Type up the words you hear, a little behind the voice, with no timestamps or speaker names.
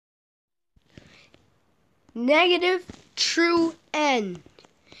negative true end,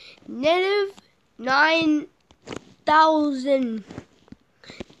 negative 9,000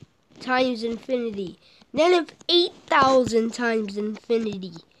 times infinity, negative 8,000 times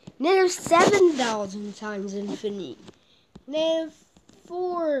infinity, negative 7,000 times infinity, negative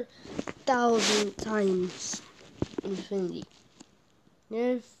 4,000 times infinity,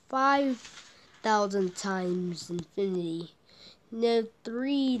 negative 5,000 times infinity, negative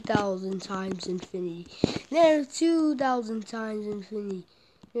 3,000 times infinity, negative 2,000 times infinity,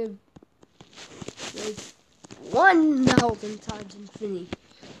 negative 1,000 times infinity,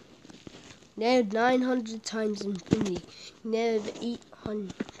 negative 900 times infinity, negative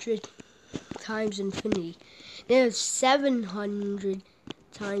 800 times infinity, negative 700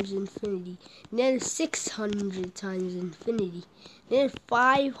 times infinity, negative 600 times infinity, negative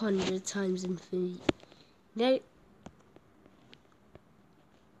 500 times infinity, negative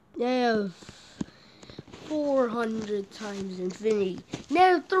 400 times infinity,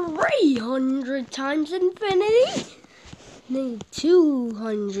 negative 300 times infinity, negative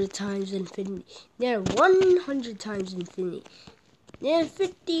 200 times infinity, negative 100 times infinity, negative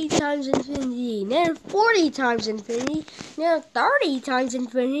 50 times infinity, negative 40 times infinity, negative 30 times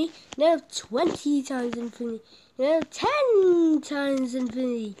infinity, negative 20 times infinity, negative 10 times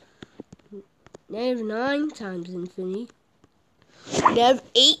infinity, negative 9 times infinity, negative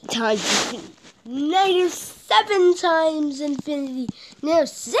 8 times infinity, negative 7 times infinity, negative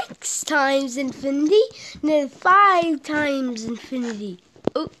 6 times infinity, negative 5 times infinity,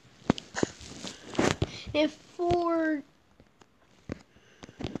 negative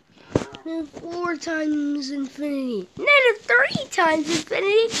 4 times infinity, negative 3 times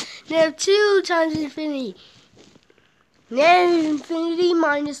infinity, negative 2 times infinity, negative infinity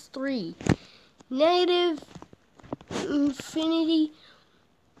minus 3, negative infinity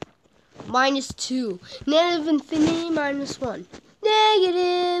minus 2, negative infinity minus 1,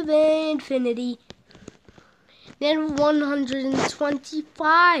 negative infinity, negative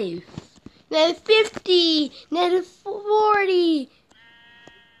 125, negative 50, negative 40,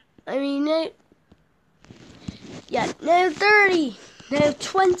 negative 30, negative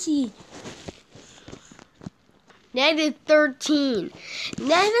 20, negative 13,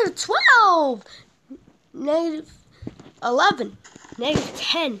 negative 12, negative 11, negative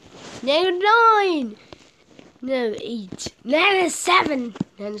 10, negative 9, negative 8, negative 7,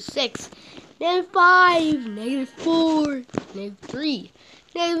 negative 6, negative 5, negative 4, negative 3,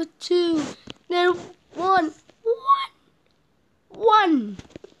 negative 2, negative 1,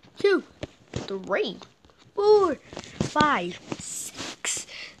 2, 3, 4, 5, 6,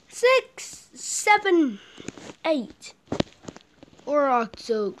 7, 8, or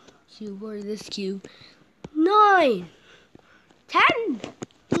octo cube, or this cube, 9, 10,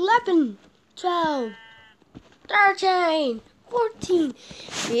 11, 12, 13, 14,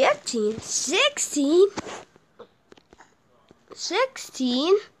 15, 16,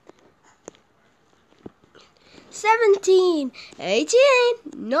 17, 18,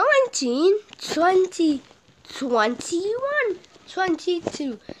 19, 20, 21,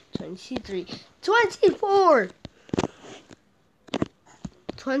 22, 23, 24,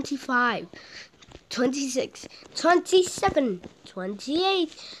 25, 26, 27,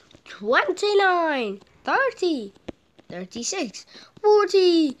 28, 29, 30, 36,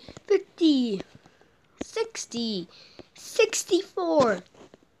 40, 50, 60, 64,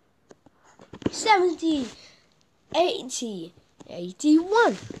 70, 80,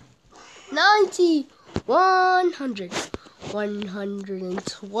 81, 90, 100,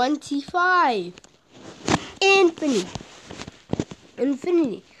 125, infinity,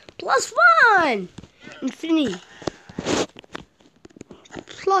 infinity, plus 1, infinity,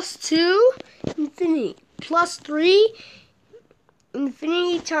 plus 2, infinity, plus 3,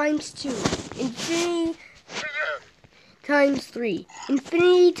 infinity times 2, infinity times 3,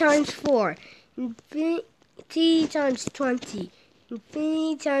 infinity times 4, infinity times 20,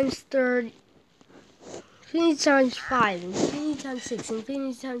 infinity times 30, infinity times 5, infinity times 6,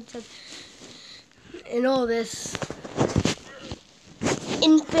 infinity times 7, and all this.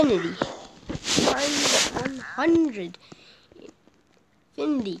 Infinity times 100,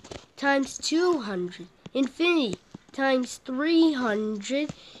 infinity times 200, infinity times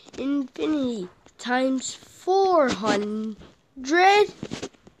 300, infinity times 400,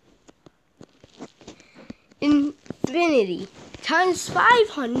 infinity times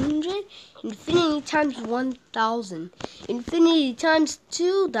 500, infinity times 1,000, infinity times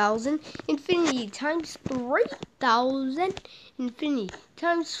 2,000, infinity times 3,000, infinity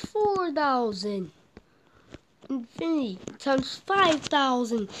times 4,000, infinity times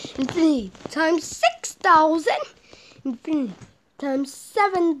 5,000, infinity times 6,000, infinity times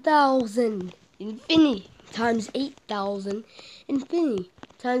 7,000, infinity times 8,000, infinity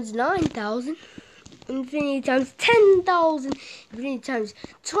times 9,000, infinity times 10,000, infinity times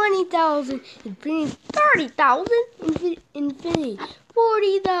 20,000, infinity 30,000, infinity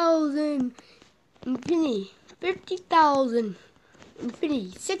 40,000, infinity 50,000,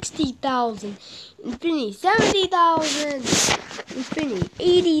 infinity 60,000, infinity 70,000, infinity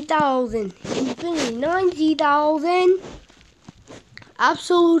 80,000, infinity 90,000.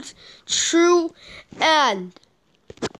 Absolute, true, and